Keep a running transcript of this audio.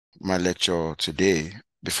my lecture today.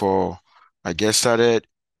 Before I get started,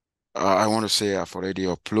 I want to say I've already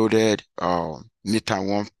uploaded midterm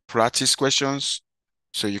one practice questions,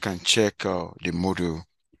 so you can check the module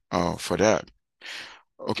for that.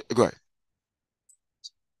 Okay, go ahead.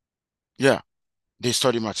 Yeah, they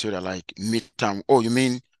study material like midterm. Oh, you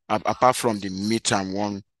mean apart from the midterm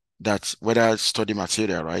one, that whether study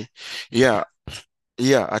material, right? Yeah,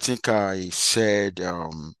 yeah. I think I said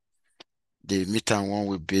the midterm one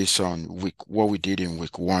will base on what we did in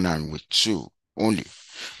week 1 and week 2 only.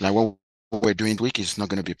 Like what we're doing week is not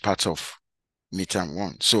going to be part of midterm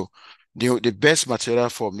 1. So the best material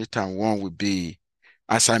for midterm 1 would be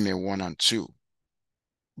assignment 1 and 2.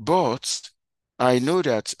 But I know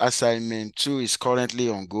that assignment 2 is currently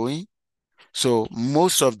ongoing. So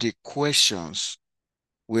most of the questions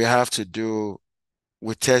we have to do,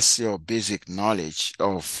 we test your basic knowledge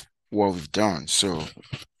of what we've done. So,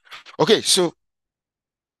 okay, so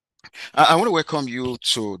I want to welcome you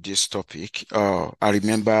to this topic. I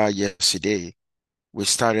remember yesterday we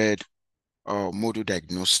started module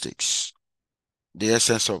diagnostics. The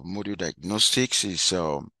essence of module diagnostics is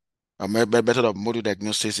a method of module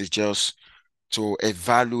diagnostics is just to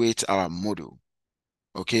evaluate our module.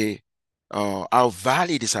 Okay, how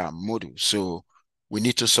valid is our module? So we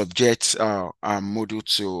need to subject our module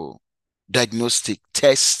to diagnostic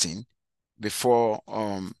testing before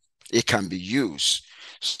it can be used.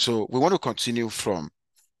 So we want to continue from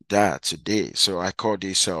that today. So I call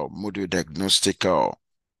this module diagnostic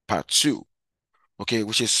part 2, okay,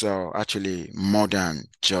 which is actually more than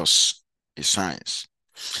just a science.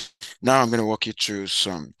 Now I'm going to walk you through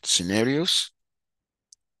some scenarios.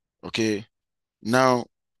 Okay, now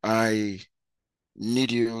I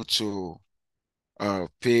need you to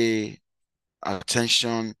pay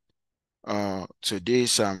attention to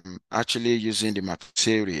this. I'm actually using the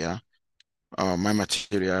material, my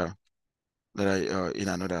material that I in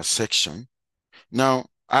another section. Now,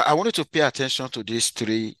 I wanted to pay attention to these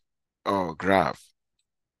three graph.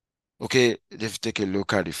 Okay, let's take a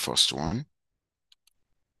look at the first one.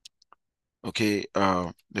 Okay,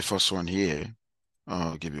 the first one here.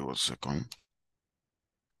 Give me 1 second.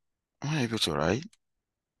 Am I able to write?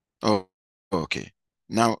 Oh, okay.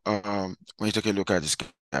 Now, when you take a look at this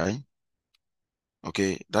guy,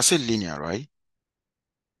 okay, that's a linear, right?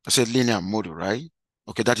 That's a linear model, right?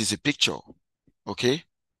 Okay, that is a picture. Okay.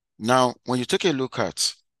 Now, when you take a look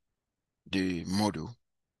at the model,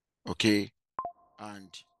 okay, and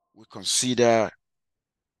we consider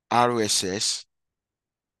RSS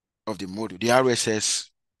of the model. The RSS,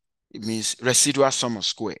 it means residual sum of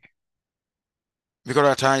square. Because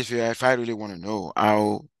at times, if I really want to know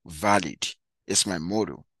how valid is my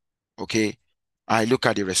model, okay, I look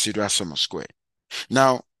at the residual sum of square.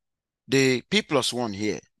 Now, the P plus 1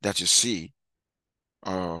 here that you see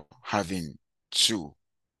having 2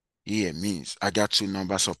 here means I got two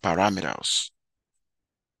numbers of parameters.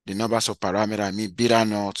 The numbers of parameters, I mean beta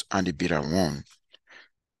naught and the beta 1.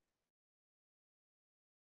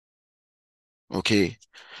 Okay.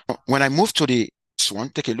 When I move to the next one,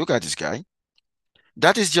 take a look at this guy.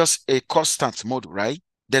 That is just a constant mode, right?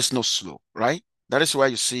 There's no slope, right? That is why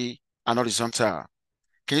you see an horizontal.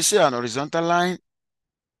 Can you see an horizontal line?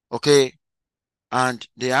 Okay. And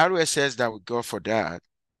the RSS that we got for that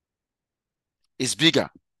is bigger.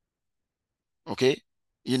 Okay.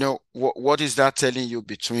 You know, what is that telling you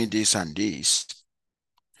between this and this?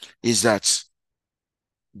 Is that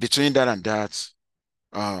between that and that,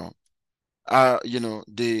 uh, you know,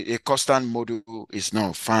 a constant module is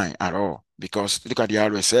not fine at all, because look at the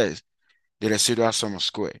RSS, the residual sum of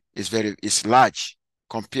square is large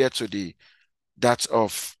compared to that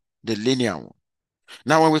of the linear one.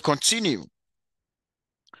 Now, when we continue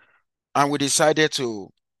and we decided to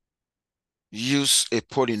use a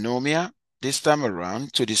polynomial this time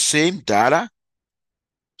around to the same data,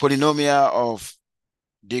 polynomial of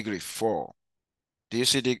degree 4. Do you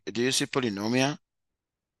see polynomial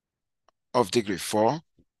of degree 4?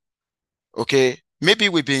 Okay, maybe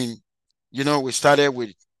we've been, you know, we started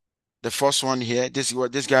with the first one here. This is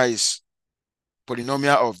what this guy is.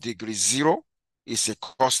 Polynomial of degree 0 is a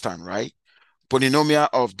constant, right? Polynomial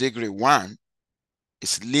of degree 1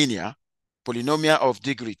 is linear. Polynomial of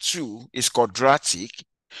degree 2 is quadratic.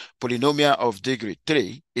 Polynomial of degree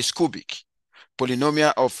 3 is cubic.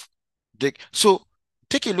 Polynomial of so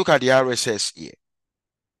take a look at the RSS here.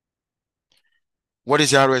 What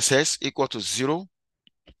is the RSS? Equal to 0.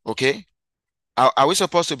 Okay. Are we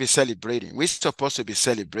supposed to be celebrating? We're supposed to be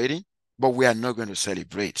celebrating, but we are not going to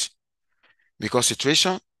celebrate, because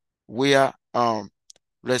situation where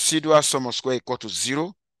residual sum of square equal to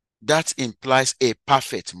 0, that implies a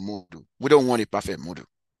perfect module. We don't want a perfect module.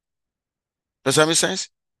 Does that make sense?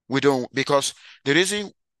 We don't, because the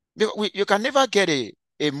reason you can never get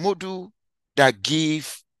a model that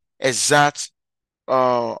give exact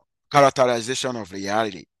uh characterization of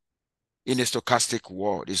reality in a stochastic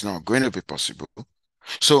world. It's not going to be possible.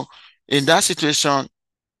 So in that situation,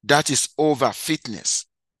 that is over fitness.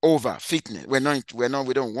 Over fitness. We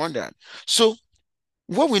don't want that. So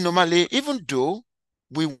what we normally, even though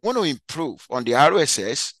we want to improve on the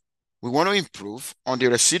RSS, we want to improve on the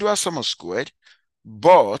residual sum of squared,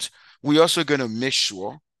 but we also going to make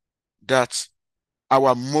sure that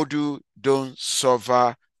our module don't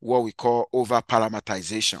suffer what we call over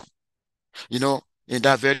parameterization. In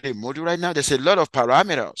that very module right now, there's a lot of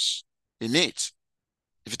parameters in it.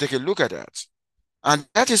 If you take a look at that, and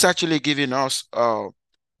that is actually giving us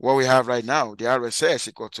what we have right now, the RSS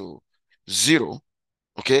equal to 0.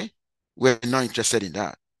 Okay, we're not interested in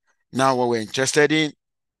that. Now, what we're interested in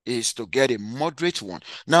is to get a moderate one.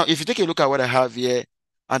 Now, if you take a look at what I have here,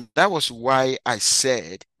 and that was why I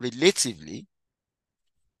said relatively,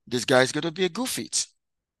 this guy is going to be a good fit.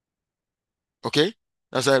 Okay,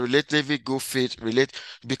 that's a relatively good fit.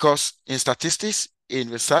 Because in statistics, in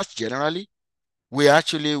research generally, we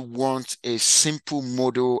actually want a simple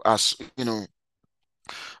model as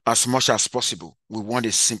much as possible. We want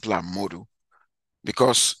a simpler model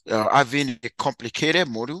because having a complicated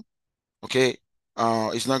model, okay,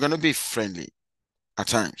 it's not going to be friendly at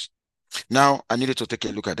times. Now, I needed to take a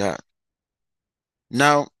look at that.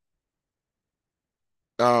 Now,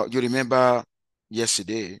 you remember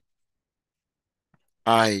yesterday,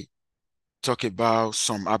 I talked about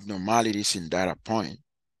some abnormalities in data point.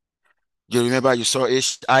 You remember you saw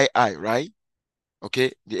HII, right?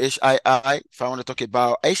 Okay, the HII, if I want to talk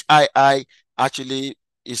about HII, actually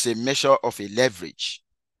is a measure of a leverage.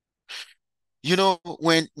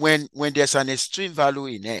 When there's an extreme value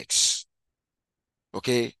in X,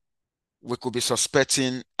 okay, we could be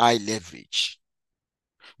suspecting high leverage.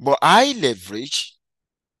 But high leverage,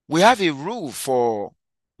 we have a rule for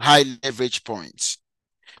high leverage points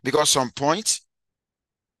because some points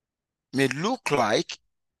may look like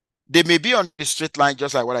they may be on a straight line,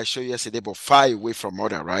 just like what I showed you yesterday, but far away from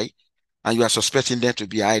other, right? And you are suspecting them to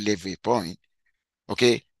be high leverage point,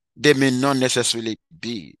 okay? They may not necessarily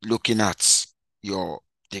be looking at your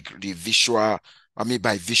the visual, I mean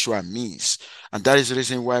by visual means. And that is the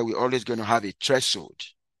reason why we're always going to have a threshold.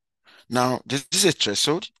 Now, this is a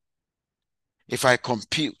threshold. If I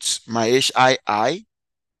compute my HII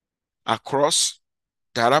across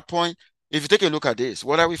data point, if you take a look at this,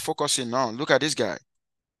 what are we focusing on? Look at this guy,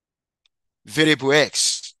 variable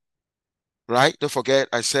X, right? Don't forget,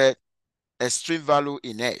 I said extreme value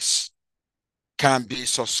in X can be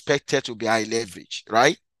suspected to be high leverage,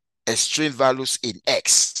 right? Extreme values in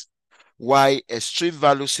X, while extreme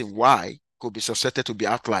values in Y could be suspected to be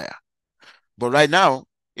outlier. But right now,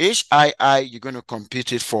 HII, you're going to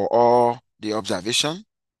compute it for all the observation.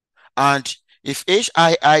 And if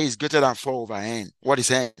HII is greater than 4 over n, what is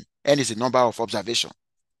n? N is the number of observation.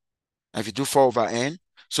 And if you do 4 over n,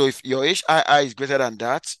 so if your HII is greater than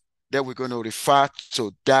that, then we're going to refer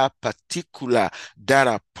to that particular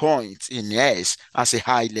data point in S as a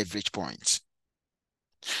high leverage point.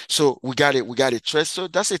 So we got it. We got a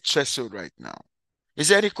threshold. That's a threshold right now. Is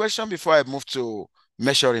there any question before I move to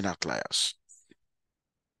measuring outliers?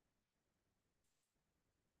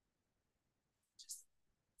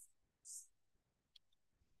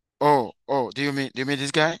 Oh, do you mean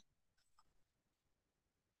this guy?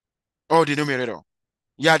 Oh, the numerator.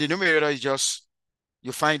 Yeah, the numerator is just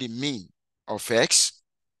you find the mean of X.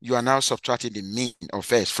 You are now subtracting the mean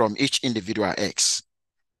of X from each individual X.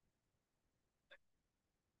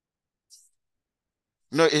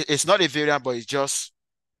 No, it's not a variance, but it's just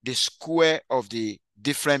the square of the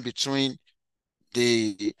difference between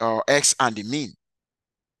the X and the mean.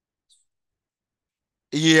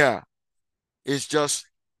 Yeah, it's just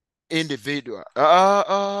individual.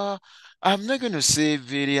 I'm not going to say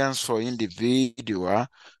variance for individual.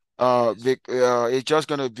 It's just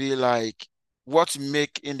going to be like what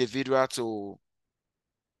make individual to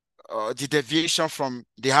the deviation from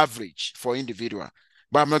the average for individual.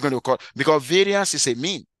 But I'm not going to call because variance is a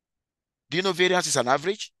mean. Do you know variance is an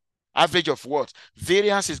average? Average of what?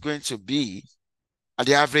 Variance is going to be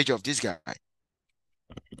the average of this guy.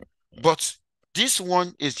 But this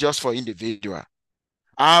one is just for individual.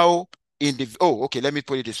 How okay, let me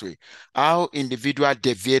put it this way. How individual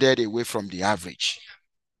deviated away from the average.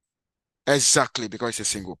 Exactly, because it's a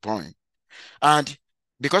single point. And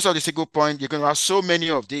because of the single point, you're going to have so many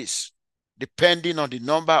of these, depending on the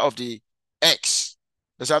number of the X.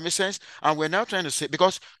 Does that make sense? And we're now trying to say,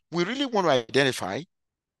 because we really want to identify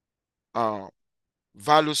uh,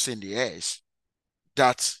 values in the S,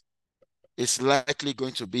 that is likely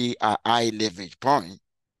going to be a high leverage point,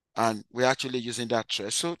 and we're actually using that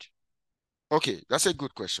threshold? Okay, that's a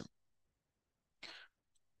good question.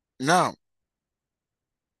 Now,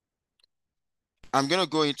 I'm going to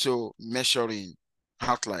go into measuring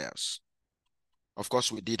outliers. Of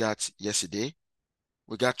course, we did that yesterday.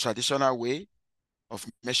 We got traditional way of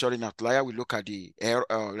measuring outlier. We look at the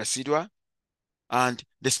residual and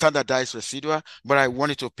the standardized residual, but I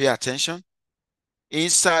wanted to pay attention.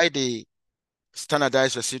 Inside the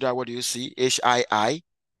standardized residual, what do you see? HII.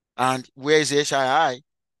 And where is HII?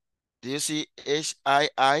 Do you see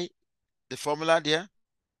HII, the formula there?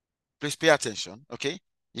 Please pay attention, okay?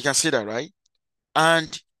 You can see that, right?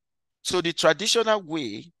 And so the traditional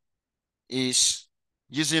way is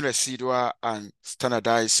using residual and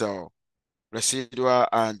standardized residual.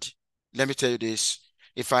 And let me tell you this,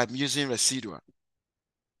 if I'm using residual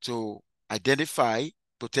to identify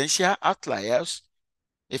potential outliers,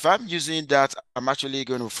 if I'm using that, I'm actually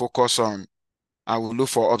going to focus on, I will look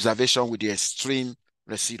for observation with the extreme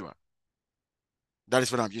residual. That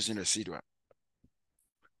is what I'm using residual.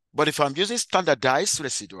 But if I'm using standardized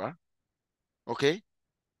residual, okay,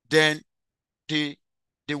 then the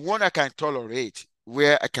the one I can tolerate,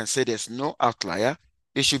 where I can say there's no outlier,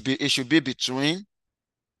 it should be between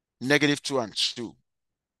 -2 and 2.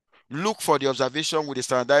 Look for the observation with the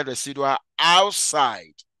standardized residual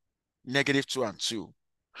outside -2 and 2.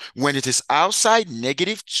 When it is outside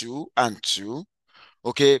 -2 and 2,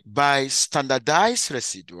 okay, by standardized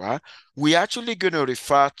residual, we actually going to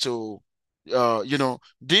refer to,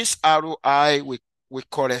 this ROI will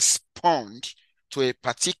correspond to a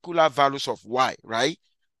particular values of Y, right?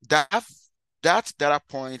 That, that data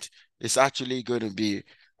point is actually going to be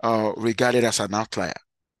regarded as an outlier.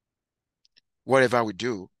 Whatever we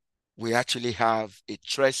do, we actually have a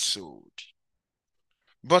threshold.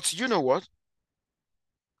 But you know what?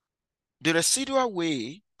 The residual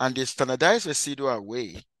way and the standardized residual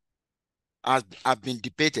way have been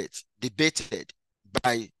debated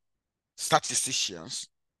by statisticians,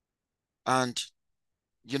 and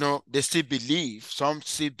some still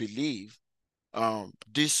believe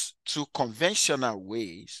these two conventional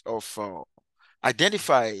ways of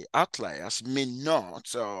identify outliers may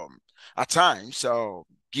not at times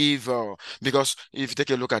give because if you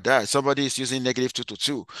take a look at that, somebody is using -2 to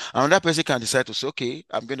 2. Another person can decide to say, okay,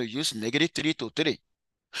 I'm going to use -3 to 3.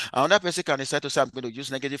 Another person can decide to say, I'm going to use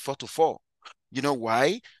 -4 to 4. You know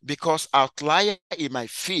why? Because outlier in my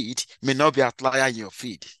feed may not be outlier in your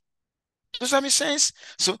feed. Does that make sense?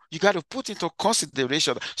 So you got to put into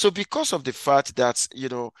consideration. So because of the fact that,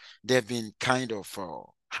 there have been kind of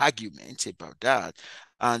arguments about that,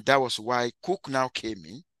 and that was why Cook now came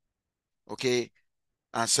in, okay,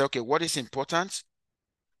 and said, okay, what is important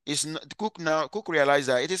is Cook realized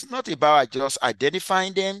that it is not about just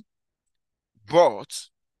identifying them, but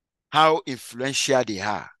how influential they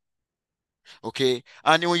are. Okay.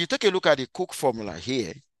 And when you take a look at the Cook formula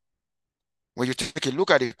here,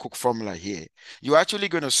 you're actually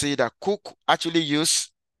going to see that Cook actually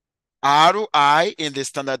used ROI in the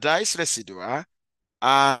standardized residual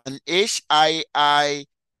and HII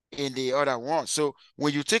in the other one. So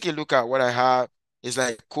when you take a look at what I have, it's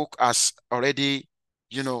like Cook has already,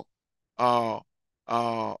 you know, uh,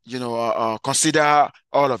 consider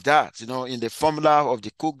all of that, in the formula of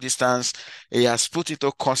the Cook distance. He has put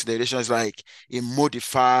into considerations like he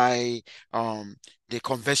modify the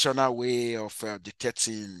conventional way of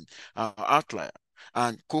detecting outlier.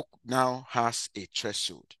 And Cook now has a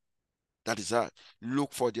threshold. That is that.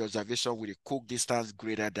 Look for the observation with a Cook distance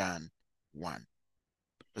greater than 1.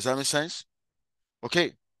 Does that make sense?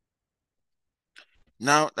 Okay.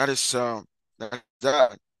 Now that is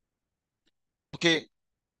that. Okay.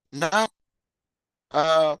 Now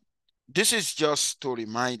this is just to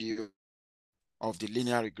remind you of the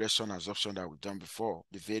linear regression assumption that we've done before.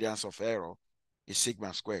 The variance of error is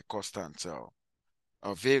sigma square constant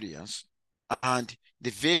variance, and the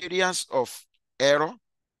variance of error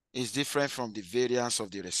is different from the variance of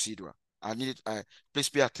the residual. Please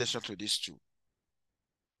pay attention to these two.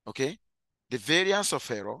 Okay, the variance of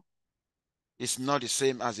error is not the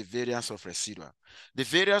same as the variance of residual. The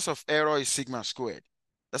variance of error is sigma squared.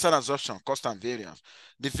 That's an assumption, constant variance.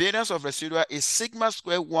 The variance of residual is sigma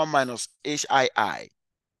squared 1 minus HII.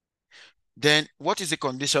 Then what is the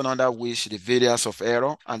condition under which the variance of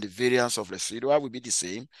error and the variance of residual will be the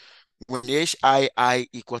same? When HII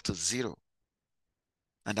equal to 0.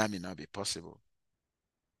 And that may not be possible.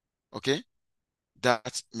 Okay?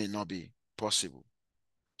 That may not be possible.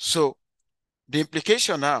 So the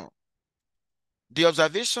implication now, the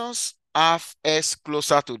observations have S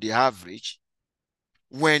closer to the average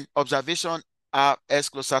when observation are X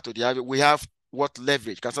closer to the average, we have what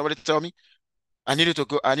leverage? Can somebody tell me? I need you to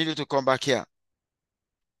go. I need you to come back here.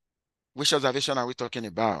 Which observation are we talking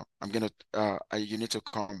about? You need to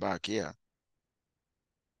come back here.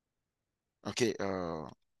 Okay,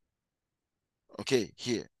 okay,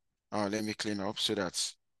 here. Let me clean up so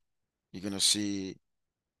that you're gonna see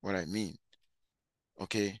what I mean.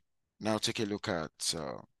 Okay, now take a look at,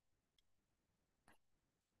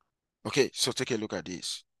 okay, so take a look at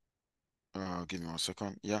this. Give me 1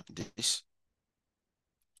 second. Yeah, this.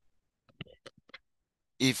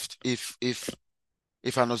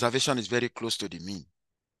 If an observation is very close to the mean,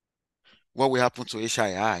 what will happen to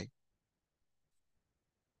HII?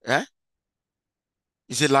 Eh?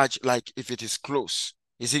 Is it large? Like if it is close,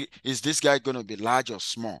 is this guy going to be large or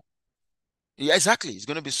small? Yeah, exactly. It's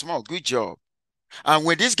going to be small. Good job. And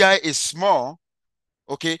when this guy is small,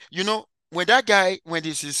 okay, when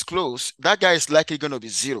this is close, that guy is likely going to be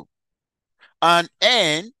zero. And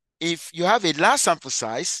if you have a large sample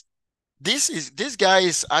size, this guy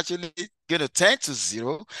is actually going to tend to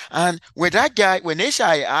zero. And when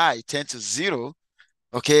HII tend to zero,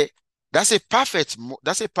 okay, that's a perfect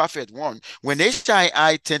one. When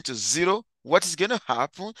HII tend to zero, what is going to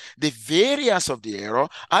happen? The variance of the error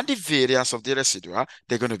and the variance of the residual,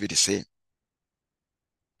 they're going to be the same.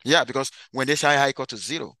 Yeah, because when HII equal to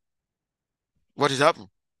zero, what is happening?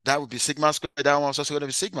 That would be sigma squared. That one's also going to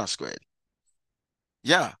be sigma squared.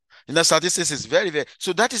 Yeah. Statistics is very, very.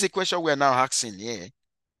 So that is a question we are now asking here.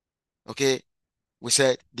 Okay. We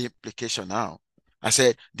said the implication now. I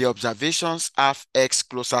said the observations have X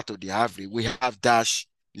closer to the average. We have dash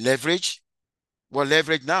leverage. What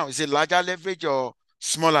leverage now? Is it larger leverage or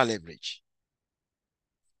smaller leverage?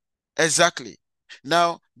 Exactly.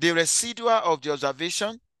 Now, the residual of the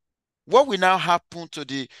observation, what will now happen to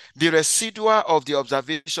the residual of the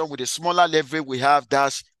observation with a smaller leverage? We have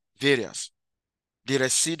dash variance. The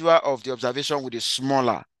residual of the observation with a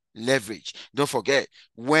smaller leverage. Don't forget,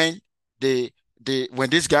 when when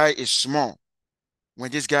this guy is small,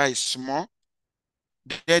 then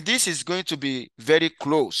this is going to be very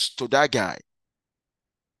close to that guy.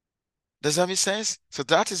 Does that make sense? So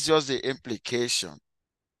that is just the implication.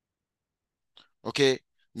 Okay.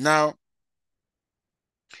 Now,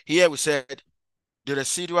 here we said the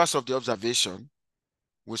residuals of the observation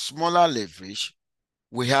with smaller leverage,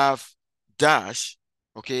 we have dash.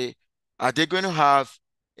 Okay. Are they going to have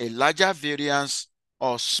a larger variance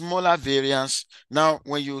or smaller variance? Now,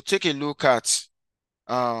 when you take a look at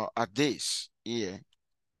this here,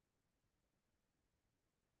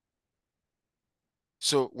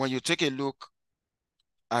 so when you take a look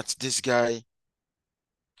at this guy,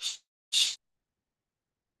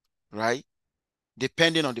 right?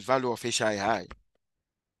 Depending on the value of HII,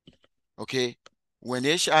 okay? When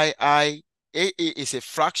HII is a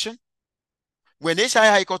fraction, when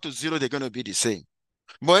HII equal to zero, they're going to be the same.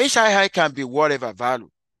 But HII can be whatever value.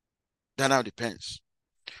 That now depends.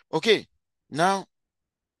 Okay, now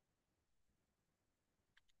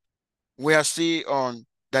we are still on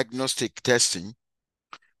diagnostic testing.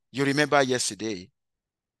 You remember yesterday,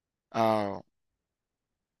 uh,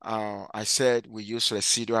 I said we use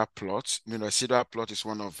residual plots. Residual plot is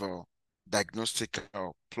one of diagnostic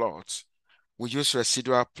plots. We use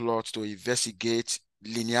residual plots to investigate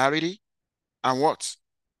linearity and what?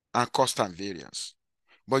 And constant variance.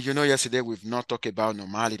 But yesterday we've not talked about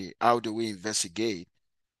normality. How do we investigate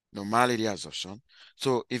normality assumption?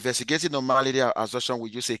 So investigating normality assumption,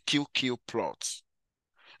 we use a QQ plot.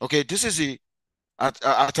 Okay, this is at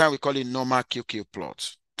time we call it normal QQ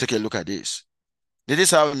plot. Take a look at this. This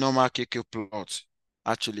is how normal QQ plot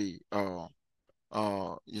actually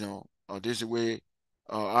this is the way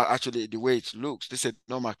actually the way it looks. This is a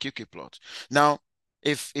normal QQ plot. Now,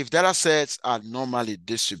 if data sets are normally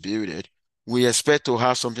distributed, we expect to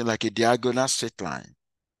have something like a diagonal straight line.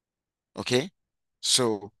 Okay,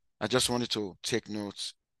 so I just wanted to take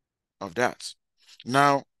notes of that.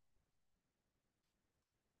 Now,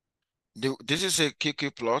 this is a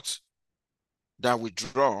QQ plot that we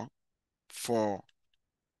draw for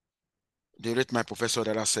the rate my professor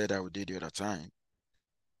that I said I would do the other time,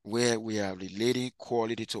 where we are relating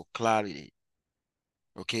quality to clarity.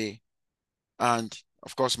 Okay, and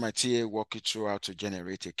of course, my TA walk you through how to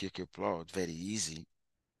generate a QQ plot. Very easy.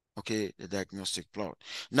 Okay, the diagnostic plot.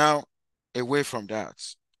 Now, away from that,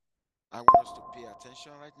 I want us to pay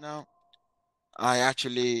attention right now. I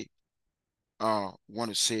actually want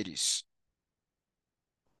to say this.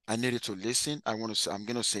 I need you to listen. I'm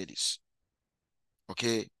gonna say this.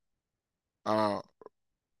 Okay. Uh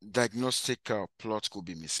Diagnostic plot could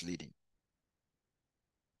be misleading.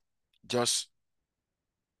 Just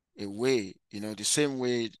a way, the same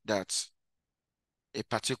way that a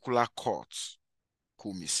particular court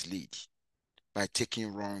could mislead by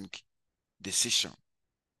taking wrong decision.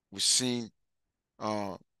 We've seen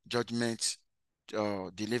uh, judgments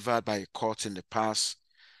delivered by a court in the past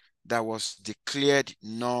that was declared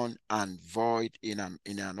null and void in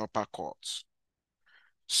an upper court.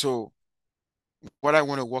 So what I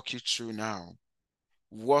want to walk you through now,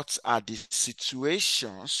 what are the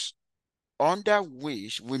situations under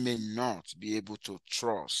which we may not be able to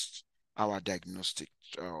trust our diagnostic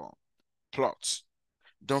uh, plots?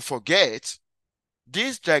 Don't forget,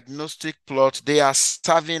 these diagnostic plots, they are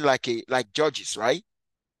serving like judges, right?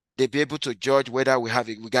 They be able to judge whether we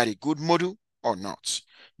got a good model or not.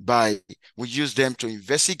 We use them to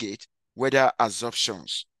investigate whether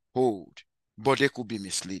assumptions hold, but they could be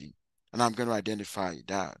misleading. And I'm going to identify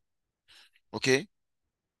that. Okay.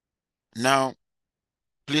 Now,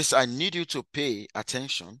 please, I need you to pay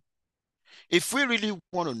attention. If we really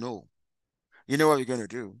want to know, you know what we're going to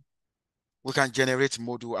do? We can generate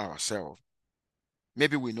model ourselves.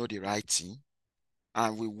 Maybe we know the right thing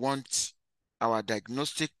and we want our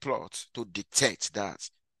diagnostic plot to detect that.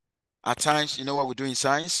 At times, you know what we do in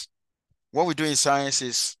science? What we do in science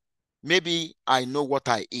is maybe I know what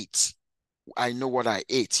I eat. I know what I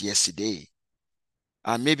ate yesterday.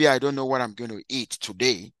 And maybe I don't know what I'm going to eat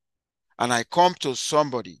today. And I come to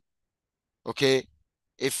somebody, okay?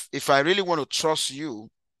 If I really want to trust you,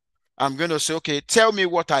 I'm going to say, okay, tell me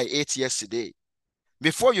what I ate yesterday.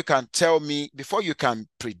 Before you can tell me, before you can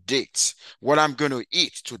predict what I'm going to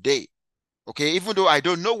eat today, okay, even though I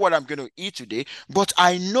don't know what I'm going to eat today, but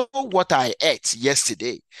I know what I ate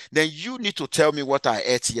yesterday, then you need to tell me what I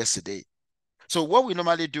ate yesterday. So what we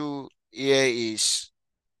normally do here is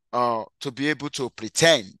to be able to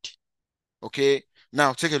pretend, okay?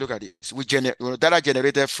 Now take a look at this. Data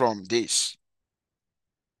generated from this.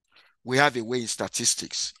 We have a way in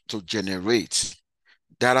statistics to generate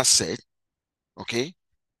data set, okay?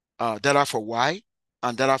 Data for Y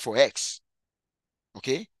and data for X,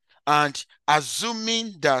 okay? And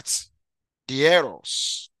assuming that the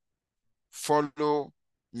errors follow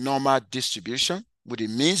normal distribution with the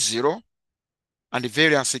mean 0 and the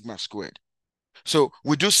variance sigma squared. So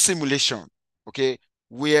we do simulation, okay,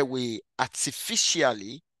 where we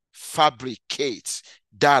artificially fabricate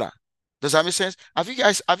data. Does that make sense? Have you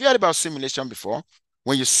heard about simulation before?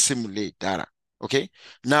 When you simulate data, okay?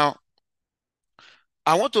 Now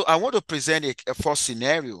I want to present a first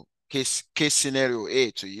scenario, case scenario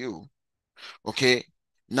A to you. Okay.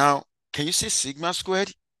 Now, can you see sigma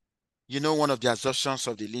squared? You know, one of the assumptions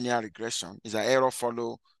of the linear regression is that error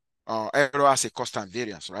has a constant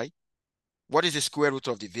variance, right? What is the square root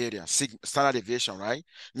of the variance? Standard deviation, right?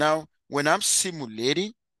 Now, when I'm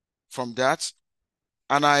simulating from that,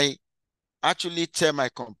 and I actually tell my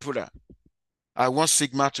computer, I want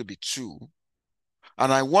sigma to be 2,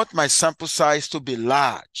 and I want my sample size to be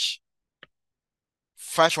large,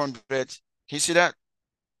 500. Can you see that?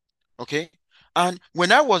 Okay. And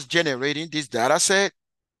when I was generating this data set,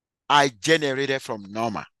 I generated from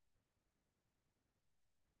normal.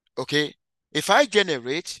 Okay. If I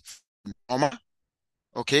generate normal,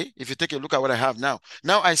 okay, if you take a look at what I have now,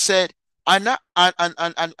 I said, and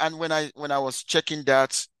when I was checking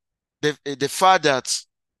that, the fact that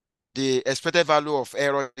the expected value of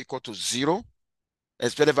error equal to 0,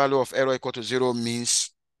 expected value of error equal to 0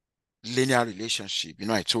 means linear relationship. You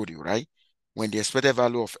know, I told you, right? When the expected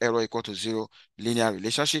value of error equal to 0, linear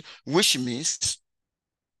relationship, which means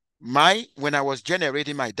when I was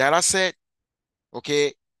generating my data set,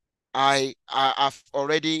 okay, I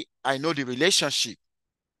know the relationship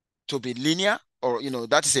to be linear, or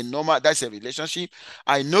that is a normal, that's a relationship.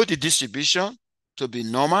 I know the distribution to be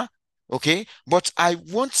normal, okay, but I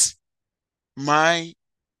want my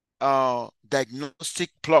diagnostic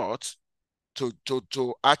plot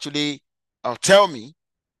to actually tell me.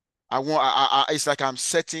 It's like I'm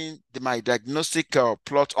setting my diagnostic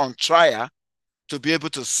plot on trial to be able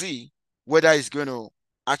to see whether it's going to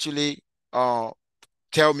actually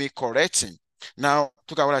tell me correcting. Now,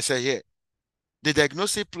 look at what I say here. The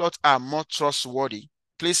diagnostic plots are more trustworthy.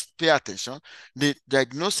 Please pay attention. The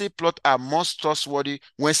diagnostic plots are most trustworthy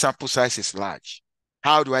when sample size is large.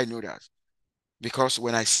 How do I know that? Because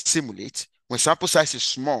when I simulate, when sample size is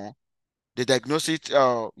small, the diagnostic,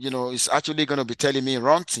 is actually going to be telling me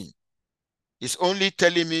wrong thing. It's only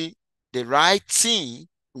telling me the right thing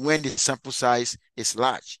when the sample size is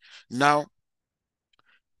large. Now,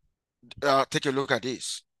 take a look at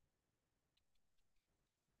this.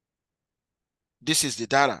 This is the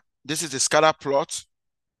data. This is the scatter plot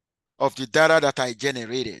of the data that I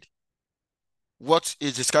generated. What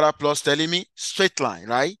is the scatter plot telling me? Straight line,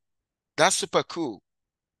 right? That's super cool.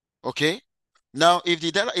 Okay. Now, if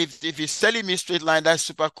the data, if it's telling me straight line, that's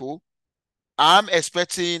super cool. I'm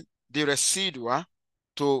expecting the residual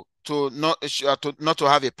to not to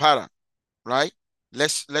have a pattern, right?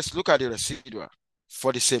 Let's look at the residual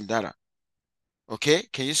for the same data. Okay,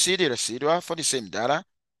 can you see the residual for the same data?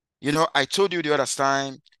 You know, I told you the other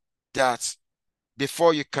time that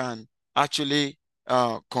before you can actually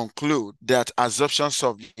conclude that assumptions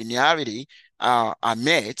of linearity are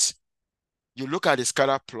met, you look at the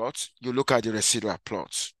scatter plot, you look at the residual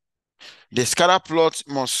plot. The scatter plot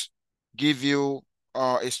must give you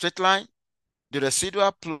a straight line. The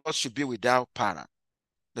residual plot should be without pattern.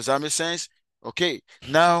 Does that make sense? Okay.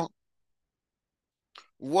 Now,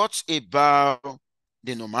 what about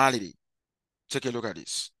the normality? Take a look at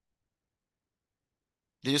this.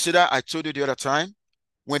 Did you see that? I told you the other time.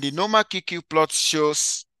 When the normal QQ plot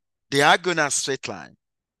shows diagonal straight line,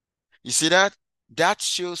 you see that? That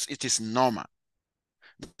shows it is normal.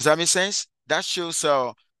 Does that make sense? That shows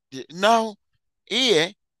now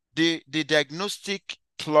here the diagnostic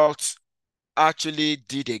plot actually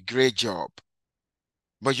did a great job.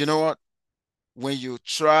 But you know what? When you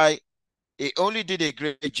try, it only did a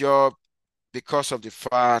great job because of the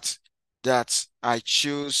fact that I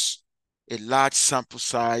choose a large sample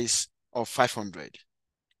size of 500.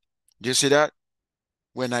 Do you see that?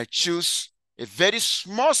 When I choose a very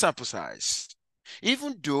small sample size,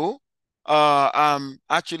 even though I'm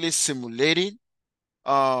actually simulating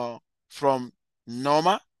uh, from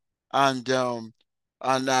normal and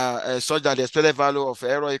such that the expected value of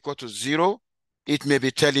error equal to 0, it may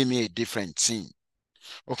be telling me a different thing.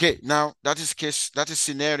 Okay, now that is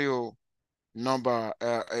scenario number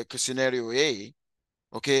scenario A.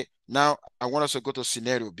 Okay, now I want us to go to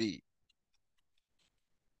scenario B.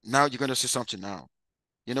 Now you're going to see something now.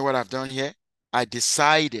 You know what I've done here? I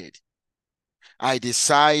decided I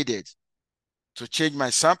decided to change my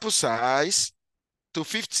sample size to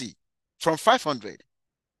 50 from 500.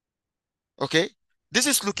 Okay, this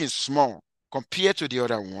is looking small compared to the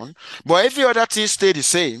other one, but every other thing stay the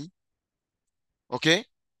same. Okay,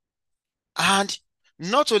 and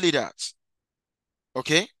not only that.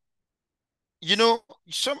 Okay, you know,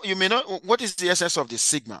 you may not. What is the essence of the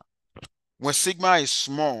sigma? When sigma is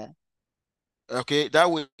small, okay, that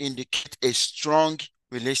will indicate a strong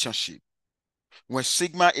relationship. When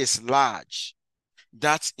sigma is large,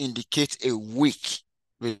 that indicates a weak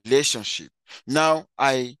relationship. Now,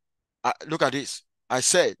 I look at this. I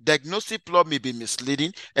said diagnostic plot may be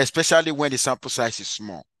misleading, especially when the sample size is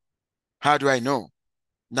small. How do I know?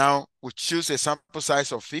 Now, we choose a sample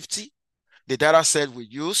size of 50. The data set we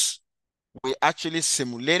use, we actually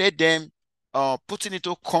simulated them, putting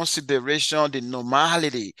into consideration the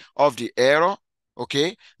normality of the error.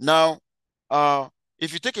 Okay. Now, uh,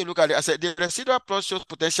 if you take a look at it, I said the residual plot shows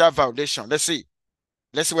potential violation. Let's see.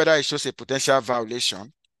 Let's see whether it shows a potential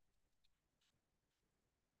violation.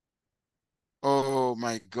 Oh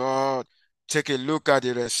my God. Take a look at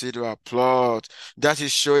the residual plot. That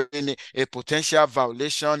is showing a potential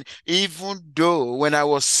violation, even though when I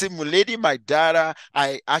was simulating my data,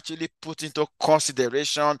 I actually put into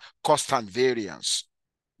consideration constant variance.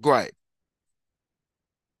 Go ahead.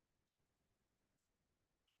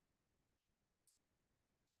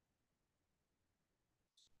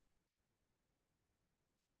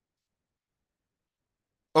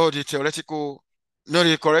 Oh, no,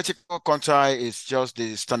 the theoretical quantile is just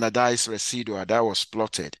the standardized residual that was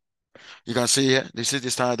plotted. You can see here, this is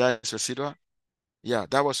the standardized residual. Yeah,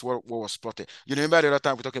 that was what was plotted. You remember the other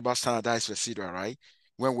time we talked about standardized residual, right?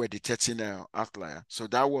 When we're detecting an outlier. So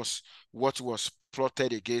that was what was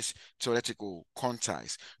plotted against theoretical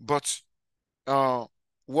quantiles. But uh,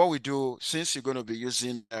 what we do, since you're going to be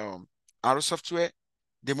using our software,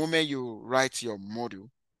 the moment you write your module,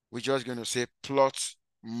 we're just going to say plot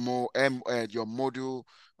your module.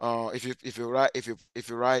 If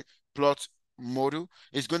you write plot module,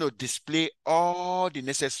 it's going to display all the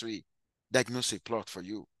necessary diagnostic plot for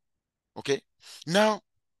you. Okay. Now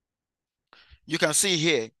you can see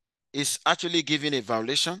here it's actually giving a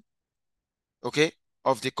violation, okay,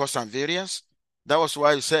 of the cost and variance. That was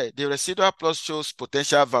why you said the residual plot shows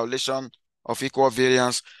potential violation of equal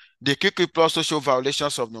variance. The QQ plot also show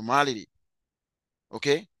violations of normality.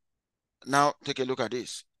 Okay. Now take a look at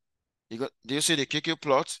this. Do you see the QQ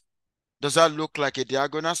plot? Does that look like a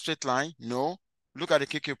diagonal straight line? No. Look at the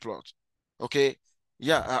QQ plot. Okay.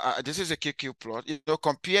 Yeah, this is a QQ plot. You know,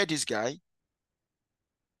 compare this guy.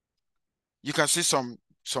 You can see some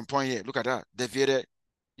point here. Look at that. Deviated.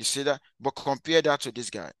 You see that? But compare that to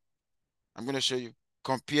this guy. I'm going to show you.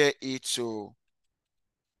 Compare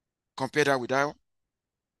that with that.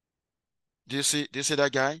 Do you see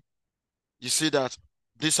that guy? You see that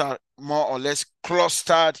These are more or less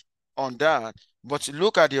clustered on that. But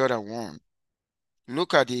look at the other one.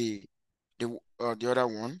 Look at the other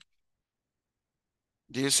one.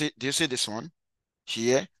 Do you see this one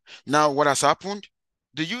here? Now, what has happened?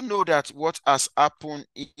 Do you know that what has happened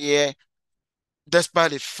here,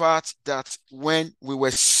 despite the fact that when we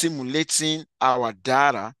were simulating our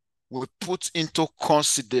data, we put into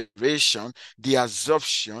consideration the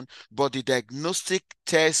assumption, but the diagnostic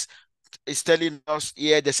test is telling us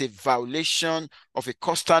here there's a violation of a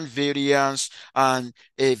constant variance and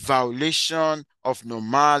a violation of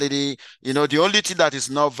normality. The only thing that is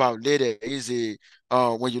not violated is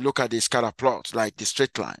when you look at the scatter plot, like the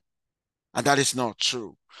straight line. And that is not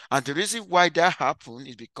true. And the reason why that happened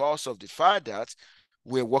is because of the fact that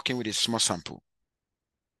we're working with a small sample.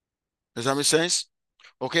 Does that make sense?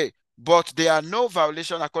 Okay. But there are no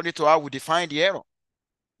violations according to how we define the error.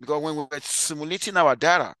 Because when we're simulating our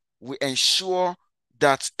data, we ensure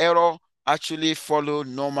that error actually follow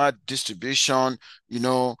normal distribution.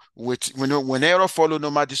 When error follow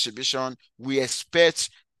normal distribution, we expect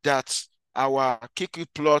that our QQ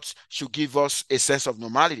plot should give us a sense of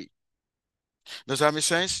normality. Does that make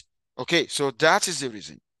sense? Okay, so that is the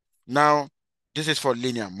reason. Now, this is for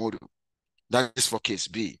linear model. That is for case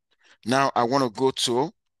B. Now, I want to go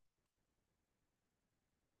to,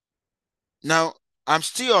 now, I'm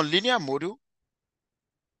still on linear model.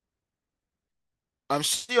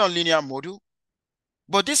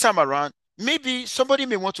 But this time around, maybe somebody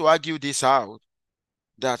may want to argue this out,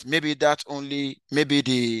 that maybe maybe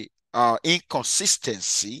the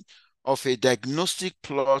inconsistency of a diagnostic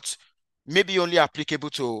plot may be only applicable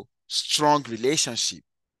to strong relationship.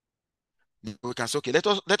 We can say, okay,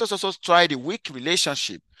 let us also try the weak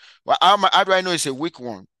relationship. Well, how do I know it's a weak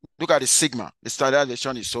one? Look at the sigma. The standard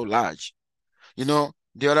deviation is so large.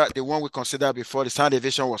 The one we considered before, the standard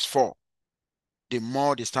deviation was 4. The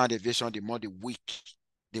more the standard deviation, the more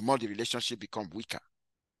the more the relationship become weaker.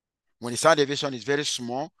 When the standard deviation is very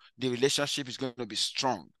small, the relationship is going to be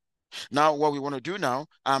strong. Now, what we want to do now,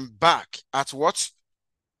 I'm back at what?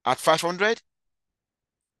 At 500.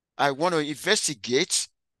 I want to investigate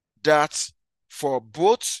that for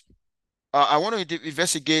both. I want to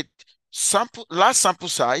investigate large sample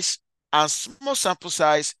size and small sample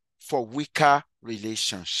size for weaker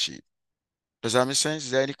relationship. Does that make sense?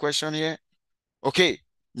 Is there any question here? Okay.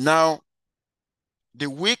 Now, the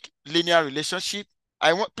weak linear relationship,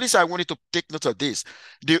 I want you to take note of this.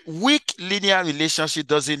 The weak linear relationship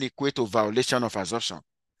doesn't equate to violation of assumption.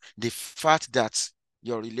 The fact that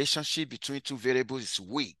your relationship between two variables is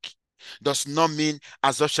weak does not mean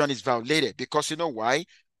assumption is violated, because you know why?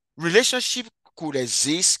 Relationship could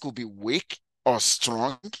exist, could be weak or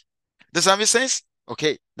strong. Does that make sense?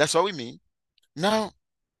 Okay, that's what we mean. Now,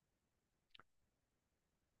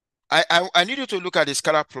 I need you to look at the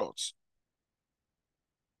scatter plots.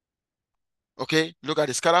 Okay, look at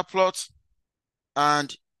the scatter plots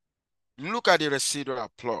and look at the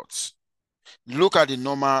residual plots. Look at the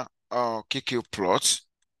normal QQ plots.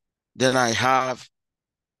 Then I have,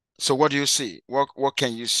 so what do you see? What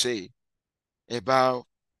can you say about,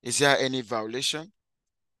 is there any violation?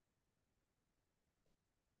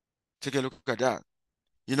 Take a look at that.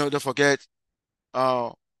 Don't forget,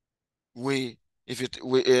 uh, we, if it,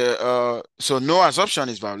 we, so no assumption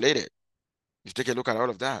is violated. If you take a look at all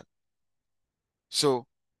of that. So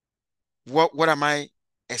what am I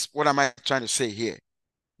trying to say here?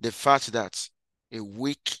 The fact that a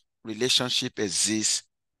weak relationship exists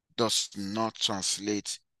does not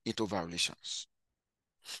translate into violations.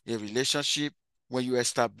 A relationship, when you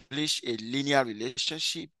establish a linear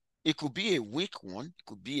relationship, it could be a weak one, it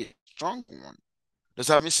could be a strong one. Does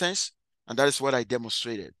that make sense? And that is what I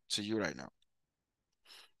demonstrated to you right now.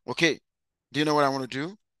 Okay, do you know what I want to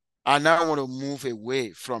do? I now want to move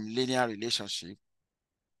away from linear relationship.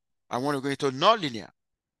 I want to go into nonlinear.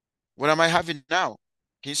 What am I having now?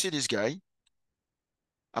 Can you see this guy?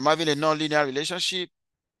 I'm having a nonlinear relationship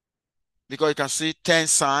because you can see 10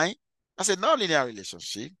 sine. That's a nonlinear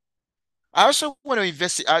relationship. I also want to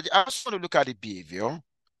investigate, I also want to look at the behavior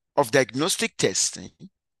of diagnostic testing,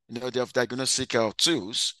 of diagnostic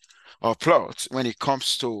tools or plots when it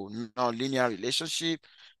comes to nonlinear relationship,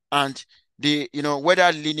 and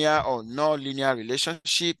whether linear or non-linear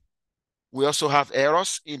relationship. We also have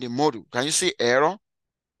errors in the model. Can you see error?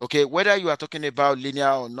 Okay, whether you are talking about linear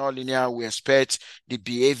or non-linear, we expect the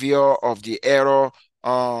behavior of the error,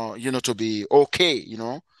 to be okay,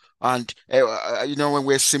 and, when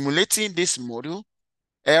we're simulating this model,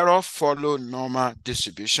 error follow normal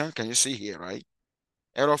distribution. Can you see here, right?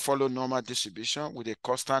 Error follow normal distribution with a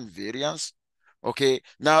constant variance. Okay.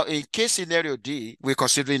 Now, in case scenario D, we're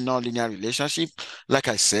considering nonlinear relationship, like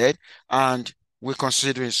I said, and we're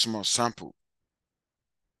considering small sample.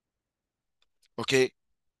 Okay.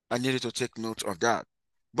 I needed to take note of that.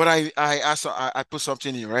 But I put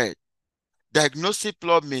something in red. Diagnostic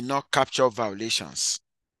plot may not capture violations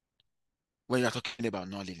when you're talking about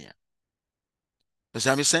nonlinear. Does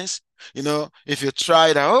that make sense? If you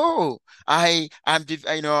try that, oh, I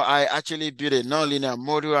actually built a nonlinear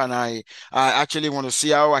model and I actually want to see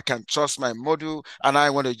how I can trust my model and I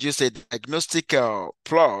want to use a diagnostic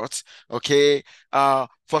plot, okay,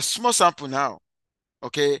 for small sample now,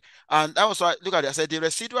 okay, and that was why look at it. I said the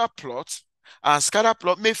residual plot and scatter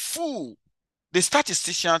plot may fool the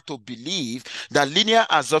statistician to believe that linear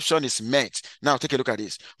absorption is met. Now take a look at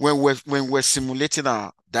this. When we're simulating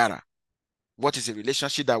our data, what is the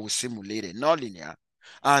relationship that we simulated, non-linear?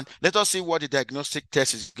 And let us see what the diagnostic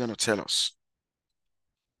test is going to tell us.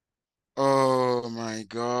 Oh my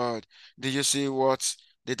God. Do you see what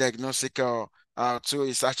the diagnostic tool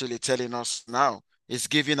is actually telling us now? It's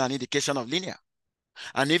giving an indication of linear.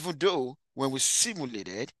 And even though when we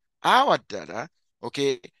simulated our data,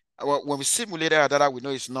 okay, when we simulated our data, we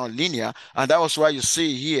know it's not linear. And that was why you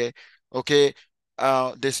see here, okay,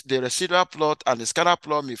 the residual plot and the scatter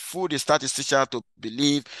plot may fool the statistician to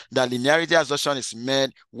believe that linearity assumption is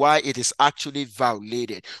met while it is actually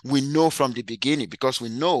violated. We know from the beginning because we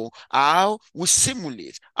know how we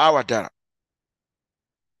simulate our data.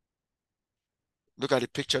 Look at the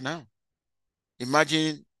picture now.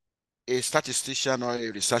 Imagine a statistician or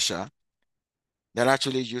a researcher that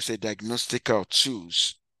actually use a diagnostical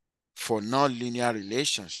tools for nonlinear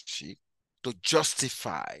relationship to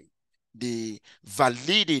justify the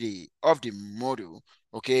validity of the model.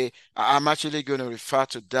 Okay, I'm actually going to refer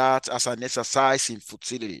to that as an exercise in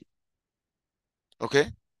futility. Okay,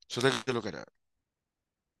 so let's look at that.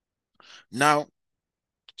 Now,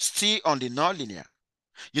 still on the nonlinear.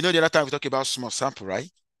 The other time we talked about small sample, right?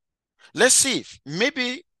 Let's see if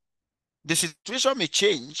maybe the situation may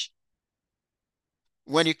change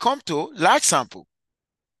when it comes to large sample.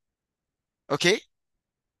 Okay,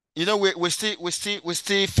 we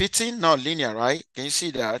still fitting non-linear, right? Can you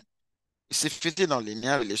see that? It's still fitting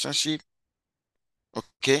non-linear relationship.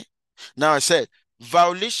 Okay. Now I said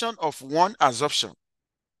violation of one assumption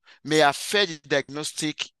may affect the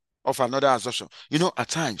diagnostic of another assumption. At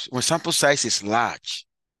times when sample size is large,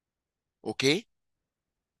 okay,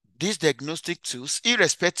 these diagnostic tools,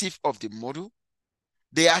 irrespective of the model,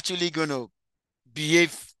 they're actually gonna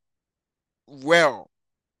behave well.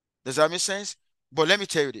 Does that make sense? But let me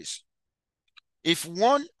tell you this. If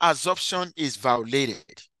one assumption is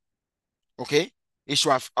violated, okay, it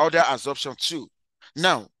should have other assumption too.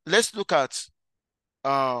 Now, let's look at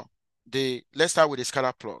let's start with the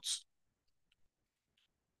scatter plots.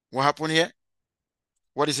 What happened here?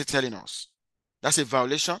 What is it telling us? That's a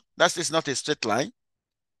violation. It's not a straight line.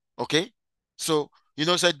 Okay. So,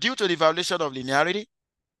 so due to the violation of linearity,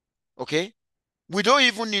 okay, we don't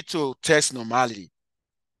even need to test normality.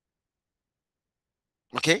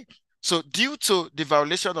 Okay. So due to the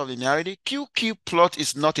violation of linearity, QQ plot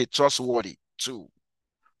is not a trustworthy tool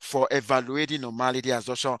for evaluating normality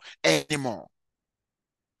assumption anymore.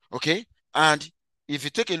 Okay. And if you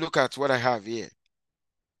take a look at what I have here,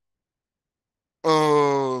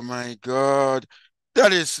 oh my God.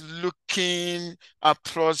 That is looking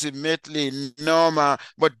approximately normal,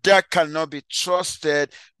 but that cannot be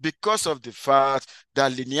trusted because of the fact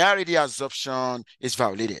that linearity assumption is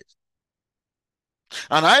violated.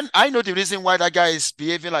 And I know the reason why that guy is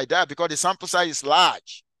behaving like that, because the sample size is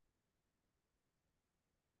large.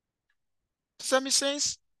 Does that make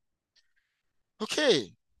sense? Okay.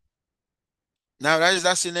 Now that is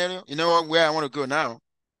that scenario. You know what, where I want to go now?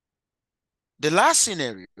 The last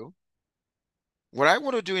scenario, what I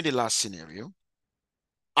want to do in the last scenario,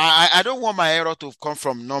 I don't want my error to come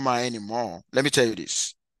from normal anymore. Let me tell you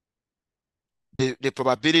this. The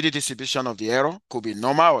probability distribution of the error could be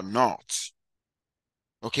normal or not.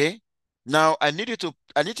 Okay. Now I need you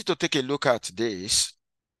to take a look at this,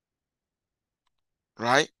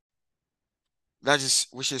 right? That is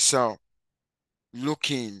which is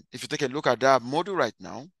looking. If you take a look at that model right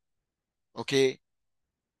now, okay.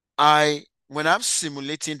 When I'm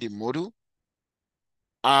simulating the model,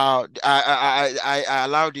 I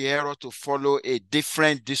allow the error to follow a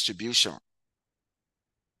different distribution,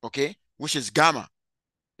 okay, which is gamma.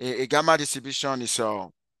 A gamma distribution is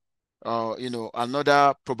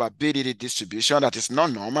another probability distribution that is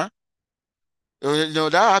not normal.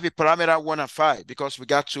 That have a parameter 1 and 5 because we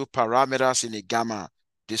got two parameters in a gamma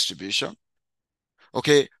distribution.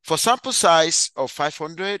 Okay, for sample size of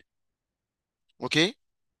 500, okay,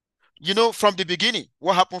 From the beginning,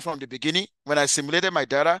 what happened from the beginning when I simulated my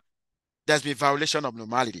data, there's been violation of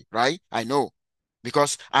normality, right? I know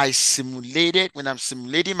because when I'm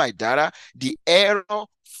simulating my data, the error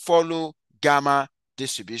follow gamma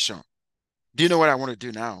distribution. Do you know what I want to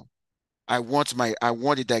do now? I want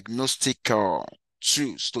the diagnostic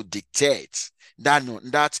tools to dictate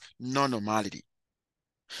that non-normality.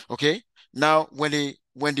 Okay. Now, when the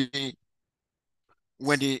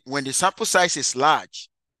sample size is large,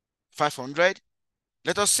 500,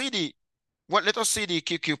 let us see the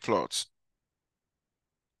QQ plot.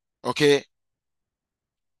 Okay.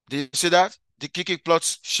 Do you see that? The QQ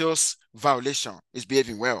plot shows violation is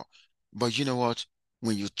behaving well. But you know what?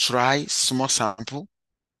 When you try small sample,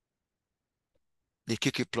 the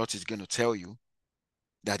QQ plot is going to tell you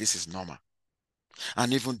that this is normal.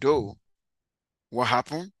 And even though what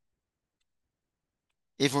happened,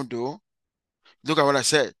 even though, look at what I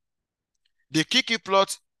said. The QQ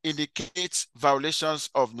plot indicates violations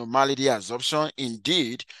of normality assumption.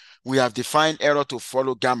 Indeed, we have defined error to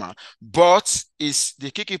follow gamma, but the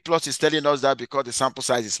QQ plot is telling us that because the sample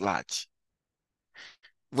size is large.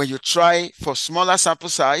 When you try for smaller sample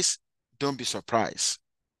size, don't be surprised.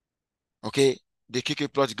 Okay, the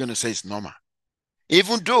QQ plot is going to say it's normal.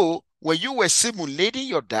 Even though when you were simulating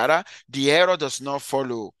your data, the error does not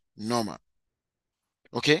follow normal.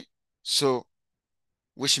 Okay, so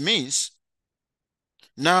which means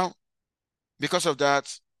now, because of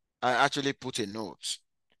that, I actually put a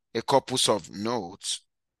corpus of notes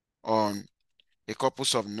on a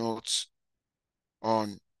corpus of notes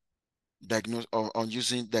on on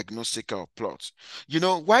using diagnostical plots.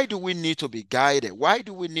 Why do we need to be guided? Why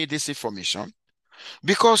do we need this information?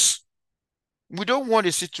 Because we don't want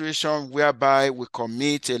a situation whereby we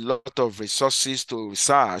commit a lot of resources to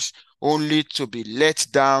research only to be let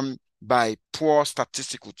down by poor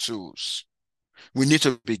statistical tools. We need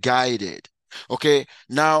to be guided. Okay,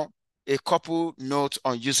 now a couple notes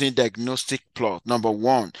on using diagnostic plot. Number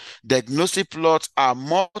one, diagnostic plots are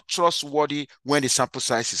more trustworthy when the sample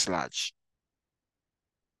size is large.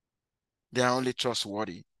 They are only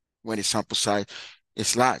trustworthy when the sample size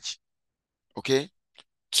is large. Okay.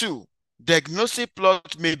 Two, diagnostic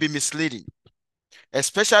plot may be misleading,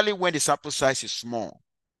 especially when the sample size is small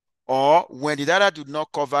or when the data do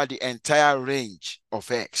not cover the entire range of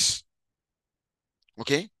X.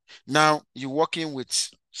 Okay. Now you're working with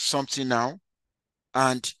something now,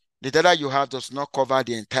 and the data you have does not cover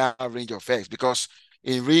the entire range of X, because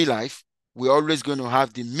in real life, we're always going to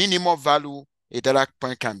have the minimum value a data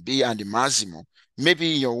point can be and the maximum.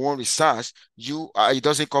 Maybe in your own research, it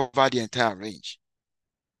doesn't cover the entire range.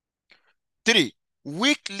 Three,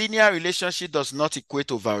 weak linear relationship does not equate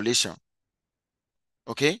to violation.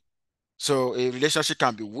 Okay. So a relationship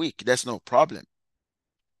can be weak. That's no problem.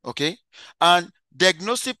 Okay. And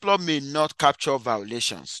diagnostic plot may not capture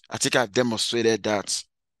violations. I think I've demonstrated that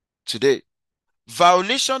today.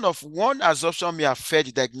 Violation of one assumption may affect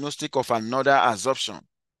the diagnostic of another assumption.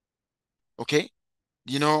 Okay.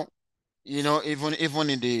 You know, even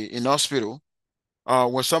in hospital,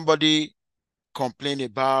 when somebody complain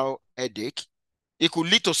about headache, it could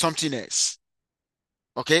lead to something else.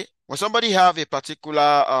 Okay. When somebody have a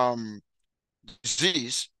particular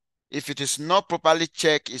disease, if it is not properly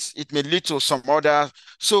checked, it may lead to some other.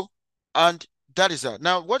 So, and that is that.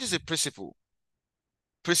 Now, what is the principle?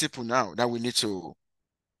 Principle now that we need to,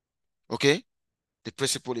 okay? The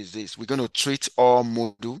principle is this. We're going to treat all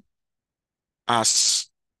module as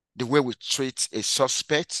the way we treat a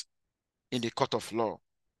suspect in the court of law.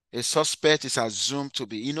 A suspect is assumed to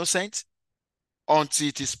be innocent until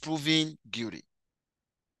it is proven guilty.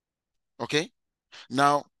 Okay?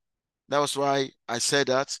 Now, that was why I said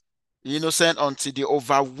that innocent until the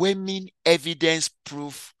overwhelming evidence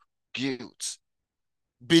prove guilt.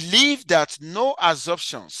 Believe that no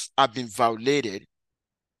assumptions have been violated,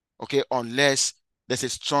 okay, unless there's a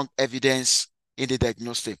strong evidence in the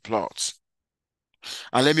diagnostic plot.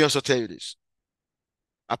 And let me also tell you this.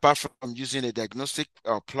 Apart from using a diagnostic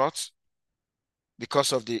plot,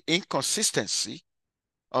 because of the inconsistency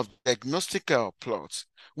of diagnostical plots,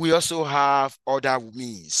 we also have other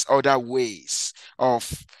means, other ways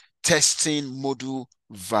of testing module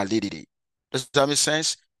validity. Does that make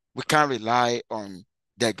sense? We can't rely on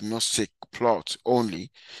diagnostic plot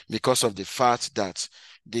only because of the fact that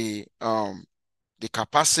the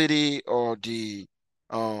capacity or the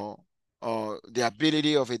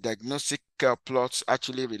ability of a diagnostic plot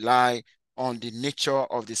actually rely on the nature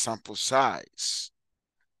of the sample size.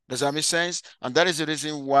 Does that make sense? And that is the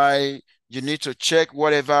reason why you need to check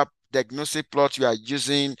whatever diagnostic plot you are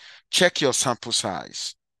using, check your sample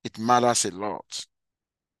size. It matters a lot.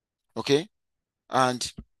 Okay?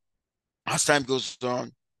 And as time goes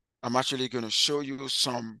on, I'm actually going to show you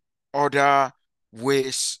some other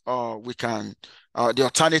ways we can, the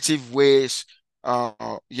alternative ways,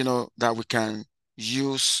 that we can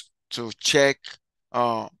use to check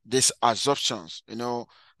these assumptions,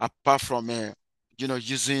 apart from,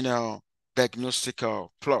 using diagnostic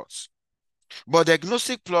plots. But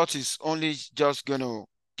diagnostic plot is only just going to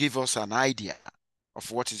give us an idea of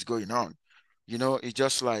what is going on. It's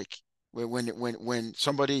just like when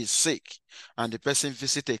somebody is sick and the person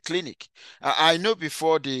visit a clinic. I know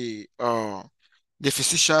before the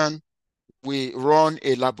physician will run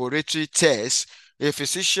a laboratory test, a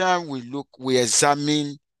physician will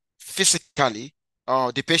examine physically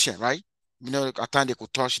the patient, right? At times they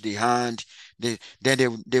could touch the hand, with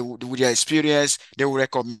their experience, they will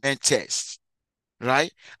recommend tests,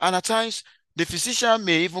 right? And at times, the physician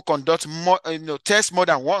may even conduct more, tests more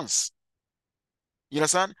than once. You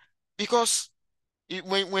understand? Because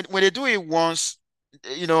when they do it once,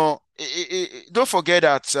 don't forget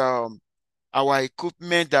that our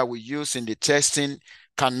equipment that we use in the testing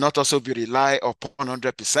cannot also be relied upon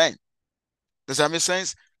 100%. Does that make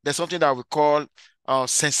sense? There's something that we call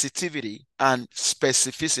sensitivity and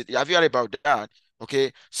specificity. Have you heard about that?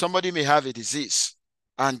 Okay, somebody may have a disease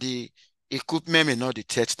and the equipment may not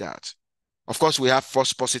detect that. Of course, we have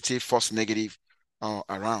false positive, false negative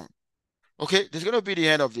around. Okay, this is going to be the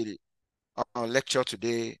end of the lecture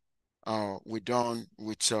today. We're done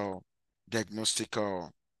with diagnostic.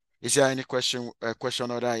 Is there any question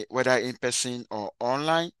whether in person or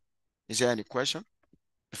online? Is there any question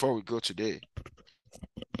before we go today?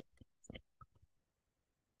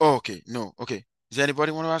 Oh, okay, no, okay. Does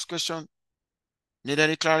anybody want to ask question? Need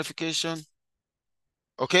any clarification?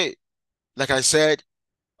 Okay, like I said,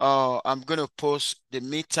 I'm gonna post the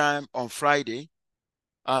midtime on Friday,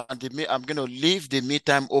 and I'm gonna leave the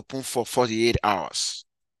midtime open for 48 hours.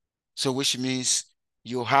 So which means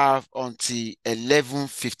you have until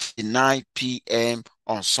 11:59 p.m.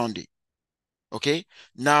 on Sunday. Okay.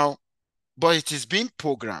 Now, but it is being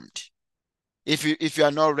programmed. If you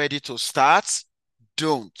are not ready to start,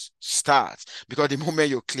 don't start, because the moment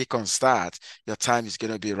you click on start, your time is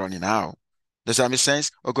gonna be running out. Does that make sense?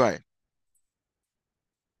 Oh, go ahead.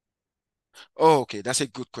 Oh, okay, that's a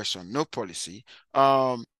good question. No policy.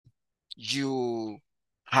 You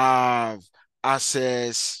have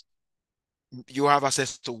access. You have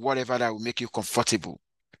access to whatever that will make you comfortable.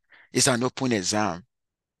 It's an open exam.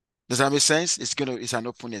 Does that make sense? It's an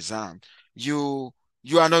open exam. You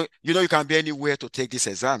you are not, you can be anywhere to take this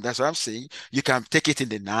exam. That's what I'm saying. You can take it in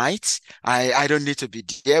the night. I don't need to be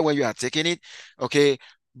there when you are taking it. Okay.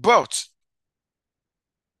 But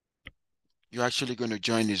you're actually going to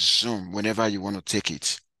join the Zoom whenever you want to take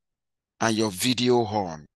it. And your video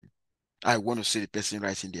on. I want to see the person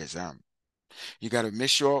writing the exam. You got to make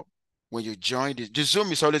sure when you join the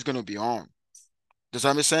Zoom is always going to be on. Does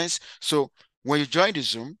that make sense? So when you join the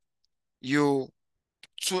Zoom, you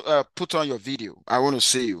put on your video. I want to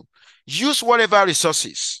see you. Use whatever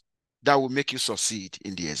resources that will make you succeed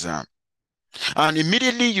in the exam. And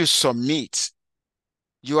immediately you submit,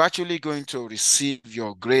 you're actually going to receive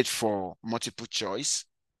your grade for multiple choice,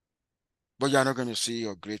 but you're not going to see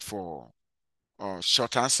your grade for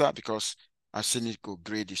short answer, because I've seen it go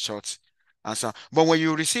grade the short answer. But when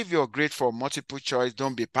you receive your grade for multiple choice,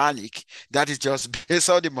 don't be panic. That is just based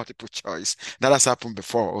on the multiple choice. That has happened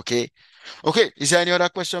before, okay? Okay, is there any other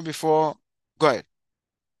question before? Go ahead.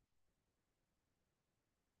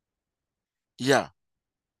 Yeah,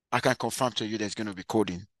 I can confirm to you there's going to be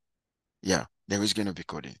coding. Yeah, there is going to be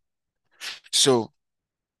coding. So,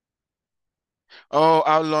 oh,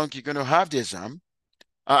 how long you're going to have the exam?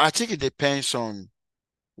 I think it depends on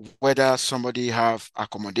whether somebody have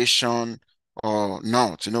accommodation or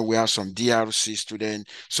not. We have some DRC student.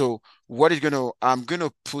 So I'm going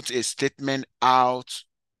to put a statement out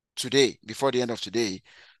today, before the end of today,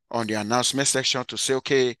 on the announcement section to say,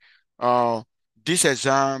 okay, uh, this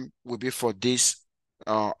exam will be for this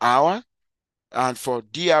hour. And for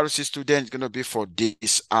DRC students, it's going to be for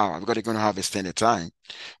this hour, because they're going to have extended time.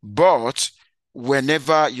 But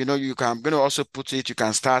whenever, I'm going to also put it, you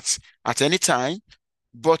can start at any time.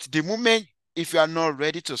 But the moment, if you are not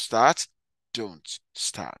ready to start, don't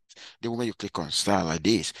start. The moment you click on start like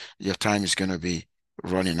this, your time is going to be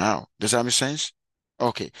running out. Does that make sense?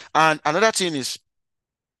 Okay. And another thing is,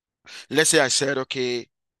 let's say I said, okay,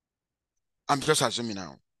 I'm just assuming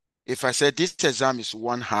now. If I said this exam is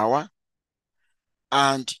 1 hour,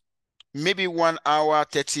 and maybe 1 hour,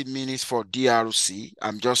 30 minutes for DRC,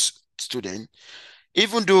 I'm just student.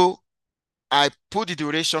 Even though I put the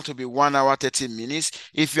duration to be 1 hour, 30 minutes,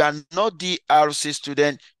 if you are not DRC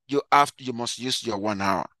student, you must use your 1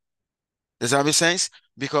 hour. Does that make sense?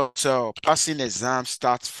 Because passing exam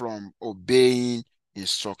starts from obeying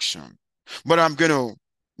instruction. But I'm going to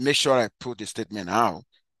make sure I put the statement out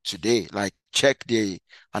today. Like, check the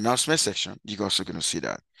announcement section. You're also going to see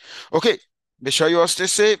that. Okay. Make sure you all stay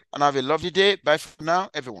safe and have a lovely day. Bye for now,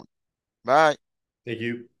 everyone. Bye. Thank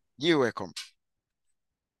you. You're welcome.